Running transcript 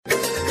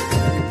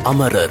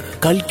அமரர்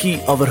கல்கி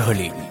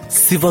அவர்களின்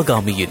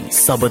சிவகாமியின்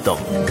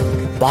சபதம்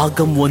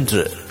பாகம் 1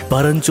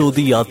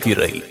 பரஞ்சோதி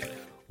யாத்திரை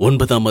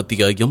 9ஆம்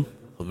அத்தியாயம்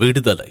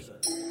விடுதலை.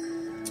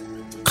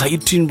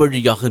 கயிற்றின்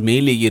வழியாக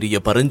மேலே ஏறிய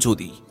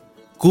பரஞ்சோதி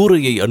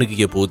கூரையை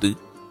அணுகிய போது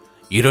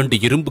 2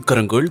 இரும்பு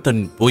கரங்கள்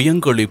தன்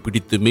புயங்களை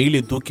பிடித்து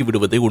மேலே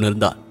தூக்கிவிடுவதை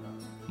உணர்ந்தான்.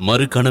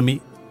 மறுகணமே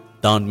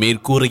தான்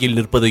மேற்கூரையில்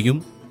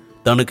நிற்பதையும்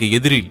தனக்கு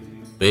எதிரில்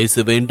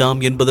பேச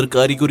வேண்டாம் என்பதற்கு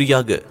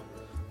அறிகுறியாக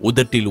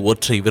உதட்டில்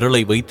ஒற்றை விரலை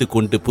வைத்துக்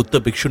கொண்டு புத்த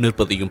பிக்ஷு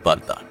நிற்பதையும்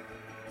பார்த்தான்.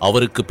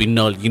 அவருக்கு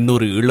பின்னால்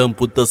இன்னொரு இளம்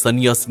புத்த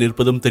சந்நியாசி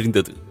நிற்பதும்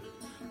தெரிந்தது.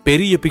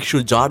 பெரிய பிக்ஷு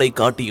ஜாடை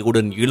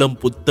காட்டியவுடன் இளம்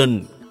புத்தன்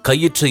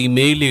கயிற்றை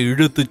மேலே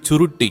இழுத்து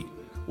சுருட்டி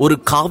ஒரு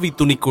காவி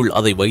துணிக்குள்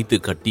அதை வைத்து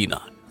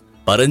கட்டினான்.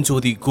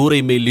 பரஞ்சோதி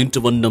கூரை மேல்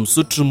நின்று வண்ணம்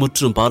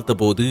சுற்றுமுற்றும்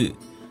பார்த்தபோது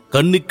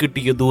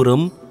கண்ணுக்கெட்டிய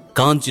தூரம்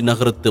காஞ்சி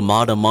நகரத்து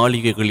மாட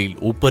மாளிகைகளில்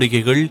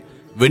உப்பரிகைகள்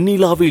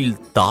வெண்ணிலாவில்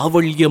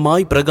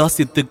தாவள்யமாய்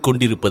பிரகாசித்துக்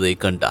கொண்டிருப்பதை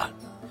கண்டார்.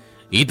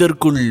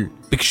 இதற்குள்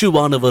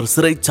பிக்ஷுவானவர்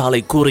சிறைச்சாலை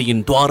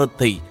கூரையின்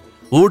துவாரத்தை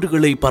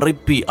ஓடுகளை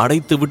பரப்பி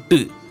அடைத்துவிட்டு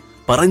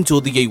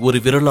பரஞ்சோதியை ஒரு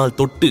விரலால்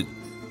தொட்டு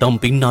தம்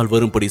பின்னால்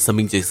வரும்படி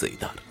சமிஞ்சை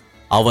செய்தார்.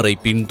 அவரை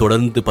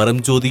பின்தொடர்ந்து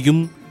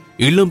பரஞ்சோதியும்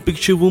இளம்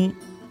பிக்ஷுவும்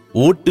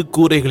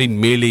ஓட்டுக்கூரைகளின்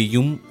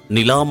மேலேயும்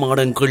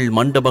நிலாமாடங்கள்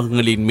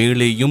மண்டபங்களின்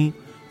மேலேயும்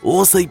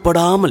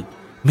ஓசைப்படாமல்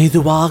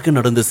மெதுவாக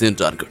நடந்து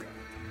சென்றார்கள்.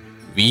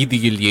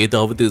 வீதியில்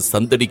ஏதாவது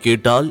சந்தடி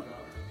கேட்டால்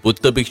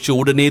புத்த பிக்ஷு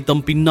உடனே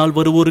தம் பின்னால்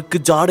வருவோருக்கு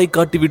ஜாடை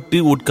காட்டிவிட்டு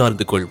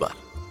உட்கார்ந்து கொள்வார்.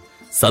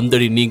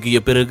 சந்தடி நீங்கிய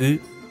பிறகு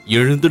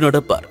எழுந்து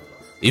நடப்பார்.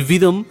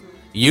 இவ்விதம்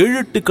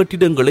 7-8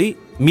 கட்டிடங்களை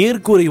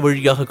மேற்கூரை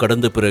வழியாக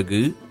கடந்த பிறகு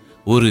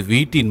ஒரு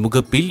வீட்டின்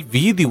முகப்பில்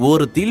வீதி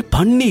ஓரத்தில்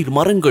பன்னீர்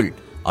மரங்கள்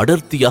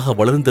அடர்த்தியாக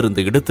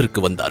வளர்ந்திருந்த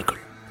இடத்திற்கு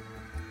வந்தார்கள்.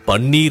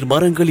 பன்னீர்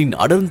மரங்களின்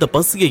அடர்ந்த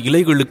பசிய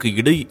இலைகளுக்கு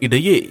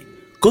இடையே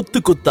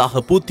கொத்து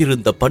கொத்தாக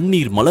பூத்திருந்த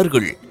பன்னீர்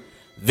மலர்கள்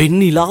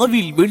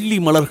வெண்ணிலாவில் வெள்ளி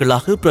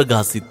மலர்களாக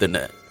பிரகாசித்தன.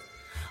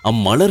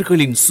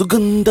 அம்மலர்களின்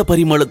சுகந்த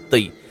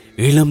பரிமளத்தை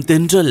இளம்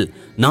தென்றல்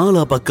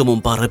நாலா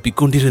பக்கமும் பரப்பிக்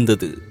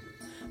கொண்டிருந்தது.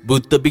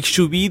 புத்த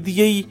பிக்ஷு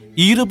வீதியை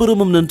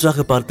இருபுறமும்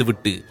நன்றாக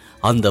பார்த்துவிட்டு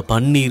அந்த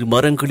பன்னீர்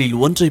மரங்களில்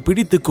ஒன்றை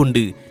பிடித்துக்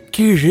கொண்டு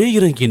கீழே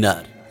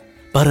இறங்கினார்.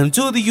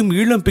 பரஞ்சோதியும்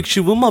இளம்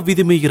பிக்ஷுவும்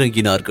அவ்விதமே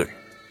இறங்கினார்கள்.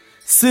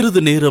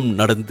 சிறிது நேரம்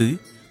நடந்து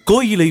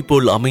கோயிலை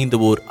போல் அமைந்த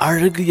ஓர்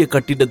அழகிய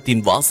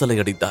கட்டிடத்தின் வாசலை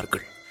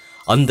அடைத்தார்கள்.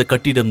 அந்த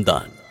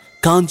கட்டிடம்தான்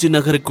காஞ்சி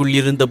நகருக்குள்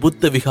இருந்த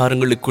புத்த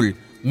விகாரங்களுக்குள்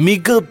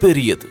மிக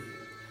பெரியது.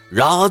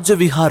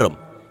 ராஜவிகாரம்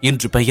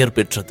என்று பெயர்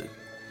பெற்றது.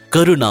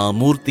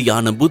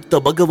 கருணாமூர்த்தியான புத்த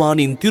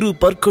பகவானின்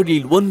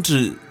திருப்பற்களில்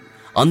ஒன்று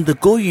அந்த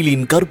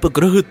கோயிலின் கற்ப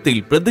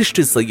கிரகத்தில்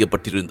பிரதிஷ்டை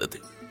செய்யப்பட்டிருந்தது.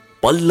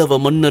 பல்லவ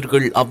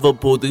மன்னர்கள்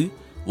அவ்வப்போது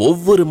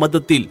ஒவ்வொரு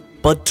மதத்தில்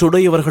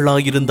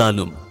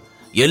பற்றுடையவர்களாயிருந்தாலும்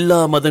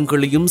எல்லா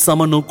மதங்களையும்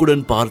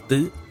சமநோக்குடன் பார்த்து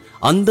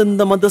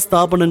அந்தந்த மத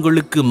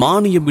ஸ்தாபனங்களுக்கு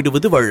மானியம்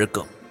விடுவது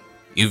வழக்கம்.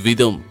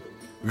 இவ்விதம்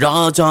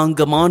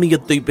ராஜாங்க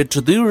மானியத்தை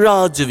பெற்றது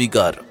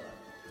ராஜவிகாரம்.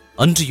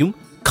 அன்றியும்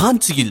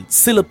காஞ்சியில்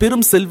சில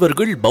பெரும்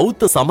செல்வர்கள்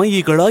பௌத்த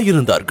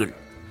சமயிகளாயிருந்தார்கள்.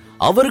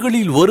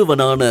 அவர்களில்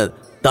ஒருவனான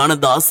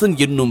தனதாசன்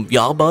என்னும்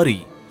வியாபாரி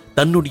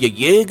தன்னுடைய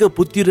ஏக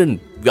புத்திரன்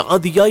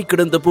வியாதியாய்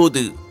கிடந்த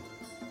போது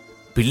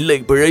பிள்ளை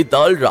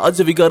பிழைத்தால்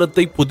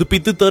ராஜவிகாரத்தை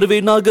புதுப்பித்து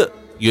தருவேனாக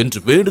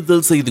என்று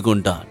வேண்டுதல் செய்து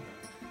கொண்டான்.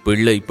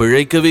 பிள்ளை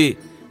பிழைக்கவே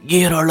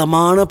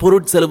ஏராளமான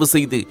பொருட்செலவு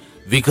செய்து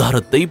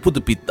விகாரத்தை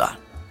புதுப்பித்தான்.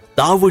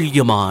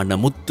 தாவள்யமான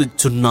முத்து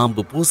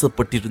சுண்ணாம்பு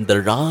பூசப்பட்டிருந்த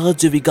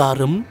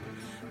ராஜவிகாரம்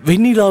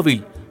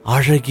வெண்ணிலாவில்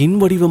அழகின்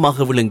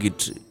வடிவமாக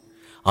விளங்கிற்று.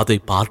 அதை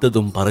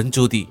பார்த்ததும்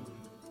பரஞ்சோதி,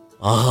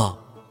 ஆஹா,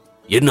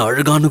 என்ன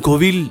அழகான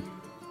கோவில்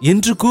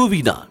என்று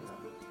கூவினான்.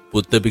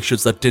 புத்த பிக்ஷு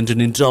சற்றென்று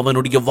நின்று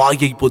அவனுடைய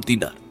வாயை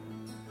பொத்தினார்.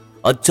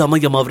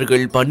 அச்சமயம்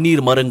அவர்கள்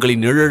பன்னீர்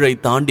மரங்களின் நிழலை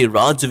தாண்டி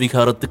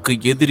ராஜவிகாரத்துக்கு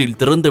எதிரில்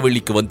திறந்த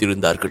வெளிக்கு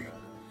வந்திருந்தார்கள்.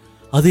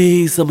 அதே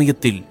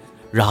சமயத்தில்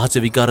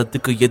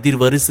ராஜவிகாரத்துக்கு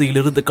எதிர் வரிசையில்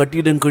இருந்த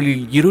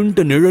கட்டிடங்களில்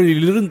இருண்ட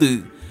நிழலிலிருந்து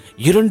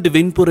 2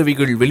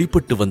 வெண்புறவிகள்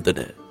வெளிப்பட்டு வந்தன.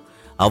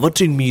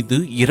 அவற்றின் மீது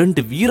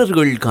 2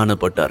 வீரர்கள்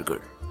காணப்பட்டார்கள்.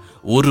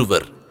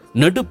 ஒருவர்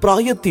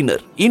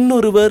நடுப்பிராயத்தினர்,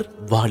 இன்னொருவர்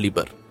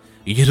வாலிபர்.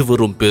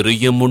 இருவரும்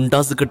பெரிய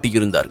முண்டாசு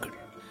கட்டியிருந்தார்கள்.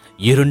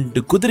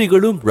 2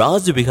 குதிரைகளும்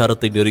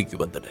ராஜவிகாரத்தை நெருங்கி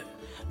வந்தன.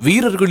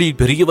 வீரர்களில்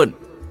பெரியவன்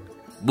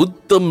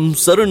புத்தம்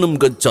சரணம்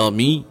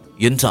கச்சாமி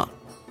என்றான்.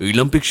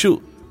 இளம் பிக்ஷு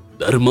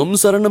தர்மம்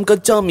சரணம்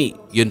கச்சாமி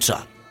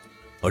என்றார்.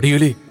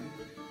 அடிகளே,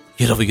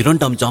 இரவு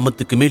 2ஆம்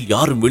ஜாமத்துக்கு மேல்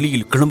யாரும்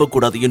வெளியில்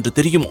கிளம்பக்கூடாது என்று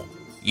தெரியுமோ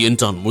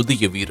என்றான்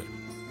முதிய வீரன்.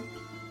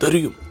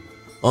 தெரியும்,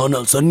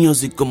 ஆனால்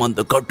சந்நியாசிக்கும் அந்த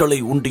கட்டளை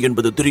உண்டு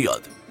என்பது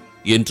தெரியாது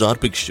என்றார்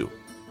பிக்ஷு.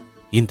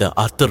 இந்த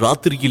அர்த்த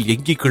ராத்திரியில்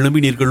எங்கே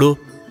கிளம்பினீர்களோ?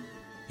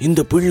 இந்த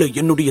பிள்ளை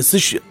என்னுடைய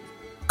சிஷ்யன்,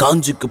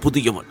 காஞ்சிக்கு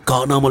புதியவன்,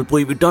 காணாமல்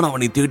போய்விட்டான்.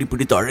 அவனை தேடி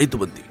பிடித்து அழைத்து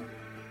வந்தேன்.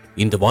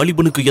 இந்த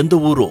வாலிபனுக்கு எந்த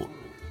ஊரோ?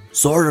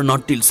 சோழ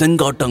நாட்டில்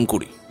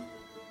செங்காட்டாங்குடி.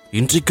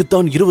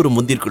 இன்றைக்குத்தான் இருவரும்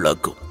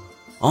வந்தீர்களாக்கும்.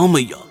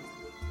 ஆமையா,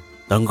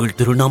 தங்கள்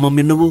திருநாமம்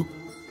என்னவோ?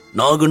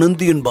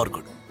 நாகநந்தி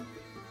என்பார்கள்.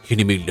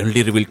 இனிமேல்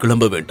நள்ளிரவில்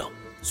கிளம்ப வேண்டாம்.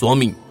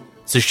 சுவாமி,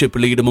 சிஷ்ய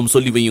பிள்ளையிடமும்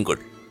சொல்லி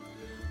வையுங்கள்.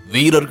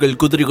 வீரர்கள்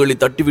குதிரைகளை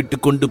தட்டிவிட்டு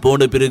கொண்டு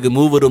போன பிறகு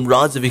மூவரும்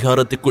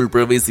ராஜவிகாரத்துக்குள்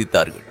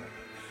பிரவேசித்தார்கள்.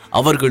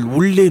 அவர்கள்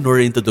உள்ளே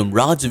நுழைந்ததும்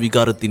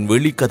ராஜவிகாரத்தின்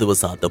வெளிக்கதவு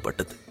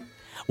சாத்தப்பட்டது.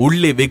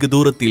 உள்ளே வெகு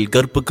தூரத்தில்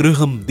கர்ப்ப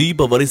கிரகம்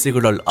தீப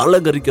வரிசைகளால்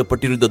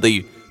அலங்கரிக்கப்பட்டிருந்ததை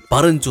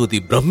பரஞ்சோதி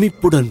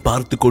பிரமிப்புடன்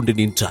பார்த்து கொண்டு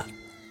நின்றார்.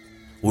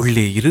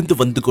 உள்ளே இருந்து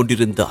வந்து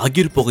கொண்டிருந்த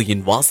அகிர்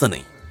புகையின்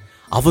வாசனை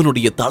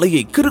அவனுடைய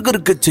தலையை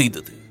கிறுகிறுக்கச்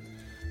செய்தது.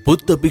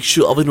 புத்த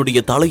பிக்ஷு அவனுடைய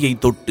தலையை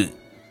தொட்டு,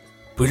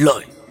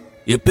 பிள்ளாய்,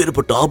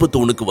 எப்பேற்பட்ட ஆபத்து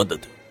உனக்கு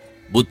வந்தது?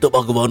 புத்த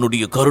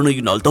பகவானுடைய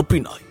கருணையினால்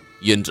தப்பினாய்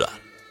என்றார்.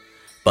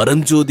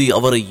 பரஞ்சோதி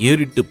அவரை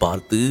ஏறிட்டு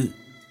பார்த்து,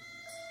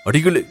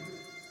 அடிகளே,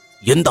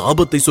 எந்த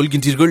ஆபத்தை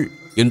சொல்கின்றீர்கள்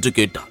என்று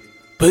கேட்டார்.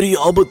 பெரிய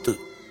ஆபத்து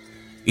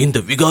இந்த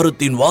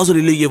விகாரத்தின்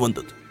வாசலிலேயே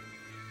வந்தது.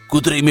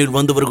 குதிரை மேல்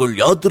வந்தவர்கள்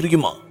யார்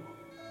தெரியுமா?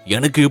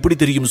 எனக்கு எப்படி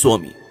தெரியும்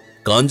சுவாமி?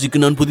 காஞ்சிக்கு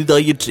நான்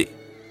புதிதாயிற்றே.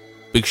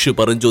 பிக்ஷு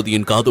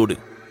பரஞ்சோதியின் காதோடு,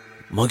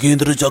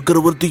 மகேந்திர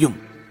சக்கரவர்த்தியும்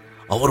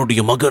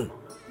அவருடைய மகன்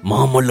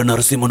மாமல்ல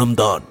நரசிம்மனும்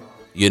தான்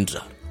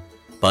என்றார்.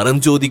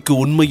 பரஞ்சோதிக்கு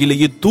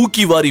உண்மையிலேயே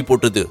தூக்கி வாரி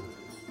போட்டது.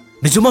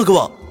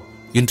 நிஜமாகவா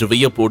என்று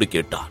வியப்போடு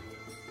கேட்டார்.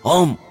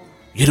 ஆம்,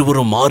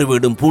 இருவரும்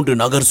மாறுவேடும் பூண்டு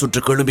நகர்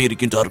சுற்று கிளம்பி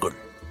இருக்கின்றார்கள்.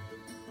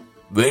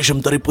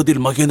 வேஷம்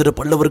தரிப்பதில் மகேந்திர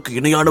பல்லவருக்கு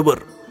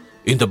இணையானவர்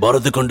இந்த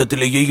பாரத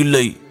கண்டத்திலேயே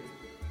இல்லை.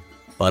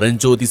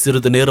 பரஞ்சோதி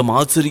சிறிது நேரம்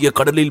ஆச்சரிய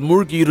கடலில்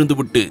மூழ்கி இருந்து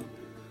விட்டு,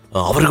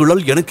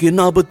 அவர்களால் எனக்கு என்ன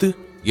ஆபத்து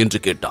என்று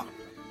கேட்டான்.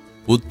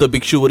 புத்த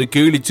பிக்ஷு ஒரு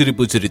கேலி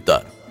சிரிப்பு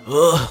சிரித்தார்.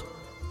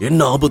 என்ன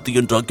ஆபத்து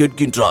என்றா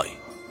கேட்கின்றாய்?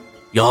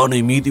 யானை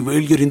மீது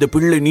வேல் எறிந்த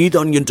பிள்ளை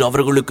நீதான் என்று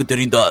அவர்களுக்கு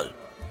தெரிந்தால்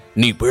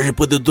நீ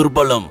பிழைப்பது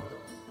துர்பலம்.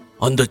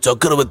 அந்த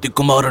சக்கரவர்த்தி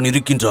குமாரன்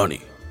இருக்கின்றானே,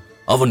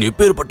 அவன்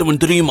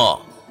எப்பேற்பட்டவன் தெரியுமா?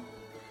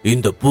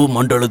 இந்த பூ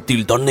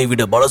மண்டலத்தில் தன்னை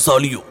விட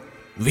பலசாலியோ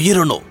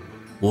வீரனோ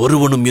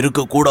ஒருவனும்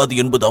இருக்கக்கூடாது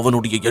என்பது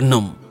அவனுடைய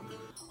எண்ணம்.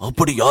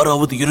 அப்படி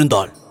யாராவது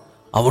இருந்தால்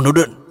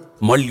அவனுடன்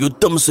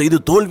மல்யுத்தம் செய்து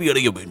தோல்வி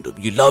அடைய வேண்டும்.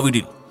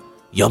 இல்லாவிடில்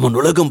யமன்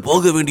உலகம்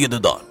போக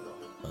வேண்டியதுதான்.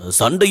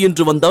 சண்டை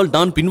என்று வந்தால்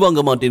நான்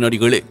பின்வாங்க மாட்டேன்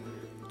அடிகளே.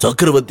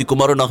 சக்கரவர்த்தி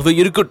குமாரனாகவே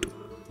இருக்கட்டும்,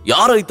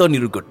 யாராய்த்தான்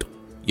இருக்கட்டும்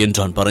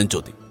என்றான்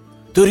பரஞ்சோதி.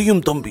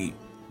 தெரியும் தம்பி,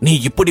 நீ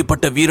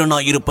இப்படிப்பட்ட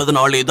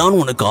வீரனாயிருப்பதனாலேதான்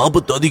உனக்கு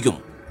ஆபத்து அதிகம்.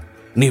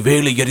 நீ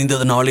வேலை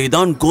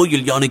எறிந்ததனாலேதான்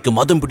கோயில் யானைக்கு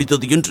மதம்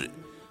பிடித்தது என்று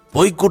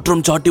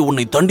பொய்க்குற்றம் சாட்டி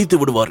உன்னை தண்டித்து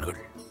விடுவார்கள்.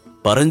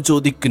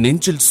 பரஞ்சோதிக்கு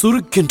நெஞ்சில்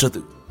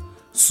சுருக்கின்றது.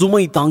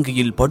 சுமை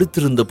தாங்கியில்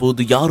படுத்திருந்த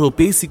போது யாரோ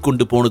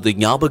பேசிக்கொண்டு போனது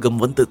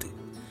ஞாபகம் வந்தது.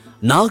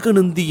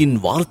 நாகநந்தியின்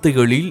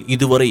வார்த்தைகளில்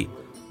இதுவரை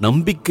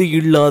நம்பிக்கை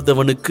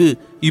இல்லாதவனுக்கு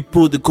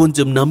இப்போது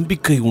கொஞ்சம்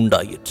நம்பிக்கை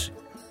உண்டாயிற்று.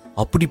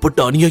 அப்படிப்பட்ட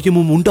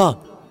அநியாயமும் உண்டா?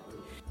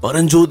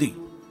 பரஞ்சோதி,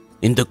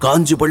 இந்த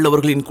காஞ்சி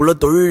பல்லவர்களின்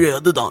குலத்தொழிலே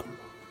அதுதான்.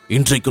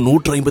 இன்றைக்கு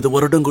 150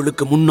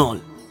 வருடங்களுக்கு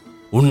முன்னால்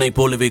உன்னை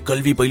போலவே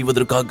கல்வி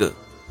பயில்வதற்காக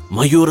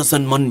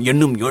மயூரசன் மன்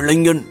என்னும்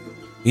இளைஞன்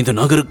இந்த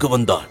நகருக்கு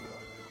வந்தான்.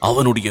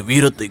 அவனுடைய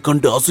வீரத்தை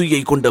கண்டு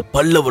அசூயை கொண்ட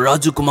பல்லவ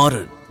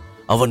ராஜகுமாரன்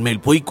அவன்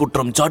மேல்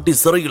பொய்க்குற்றம் சாட்டி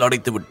சிறையில்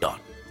அடைத்து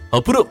விட்டான்.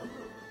 அப்புறம்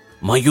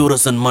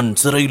மயூரசன் மன்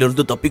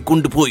சிறையிலிருந்து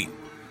தப்பிக்கொண்டு போய்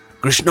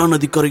கிருஷ்ணா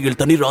நதிக்கரையில்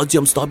தனி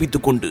ராஜ்யம்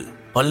ஸ்தாபித்துக் கொண்டு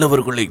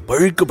பல்லவர்களை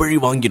பழிக்கு பழி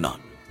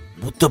வாங்கினான்.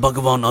 புத்த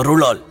பகவான்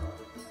அருளால்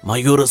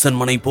மயூரசன்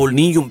மனை போல்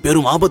நீயும்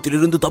பெரும்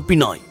ஆபத்திலிருந்து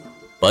தப்பினாய்.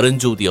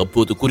 பரஞ்சோதி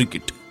அப்போது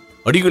குறுக்கிட்டு,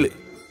 அடிகளே,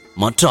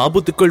 மற்ற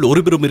ஆபத்துக்கள்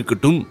ஒருபுறம்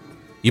இருக்கட்டும்,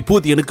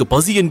 இப்போது எனக்கு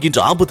பசி என்கின்ற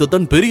ஆபத்து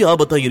தான் பெரிய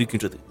ஆபத்தாய்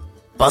இருக்கின்றது.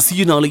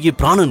 பசியினாலேயே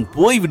பிராணன்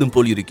போய்விடும்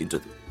போல்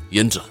இருக்கின்றது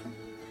என்றார்.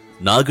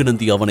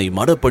 நாகநந்தி அவனை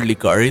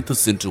மடப்பள்ளிக்கு அழைத்து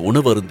சென்று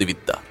உணவு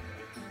அருந்துவித்தார்.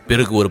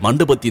 பிறகு ஒரு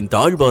மண்டபத்தின்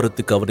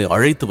தாழ்வாரத்துக்கு அவனை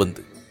அழைத்து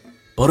வந்து,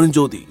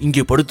 பரஞ்சோதி,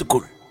 இங்கே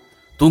படுத்துக்கொள்.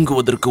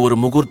 தூங்குவதற்கு ஒரு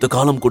முகூர்த்த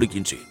காலம்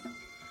கொடுக்கின்றேன்.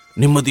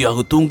 நிம்மதியாக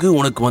தூங்கு.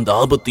 உனக்கு வந்த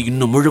ஆபத்து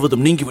இன்னும்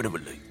முழுவதும்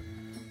நீங்கிவிடவில்லை.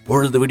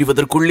 பொழுது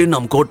விடுவதற்குள்ளே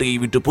நாம் கோட்டையை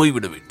விட்டு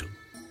போய்விட வேண்டும்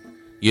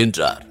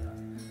என்றார்.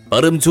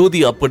 பரஞ்சோதி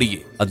அப்படியே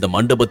அந்த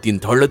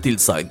மண்டபத்தின்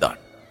தளத்தில் சாய்ந்தான்.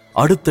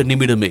 அடுத்த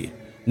நிமிடமே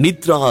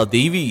நித்ரா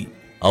தேவி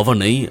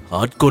அவனை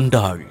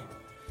ஆட்கொண்டாள்.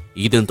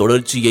 இதன்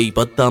தொடர்ச்சியை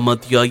 10ஆம்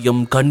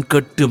அத்தியாயம்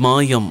கண்கட்டு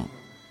மாயம்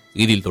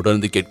இதில்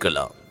தொடர்ந்து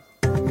கேட்கலாம்.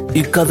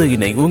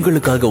 இக்கதையினை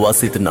உங்களுக்காக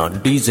வாசித்து நான்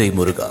டிஜே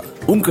முருகா.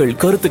 உங்கள்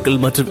கருத்துக்கள்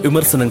மற்றும்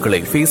விமர்சனங்களை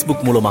Facebook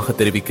மூலமாக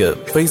தெரிவிக்க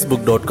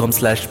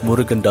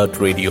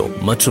facebook.com/murugan.radio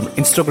மற்றும்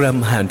Instagram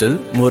ஹேண்டில்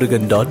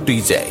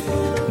murugan.dj.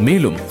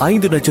 மேலும்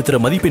 5 நட்சத்திர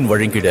மதிப்பெண்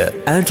வழங்கிட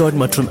Android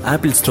மற்றும்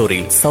Apple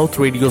ஸ்டோரில்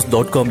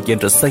southradios.com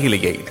என்ற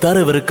செயலியை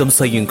தரவிறக்கம்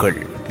செய்யுங்கள்.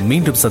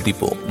 மீண்டும்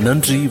சந்திப்போம்.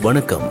 நன்றி,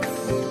 வணக்கம்.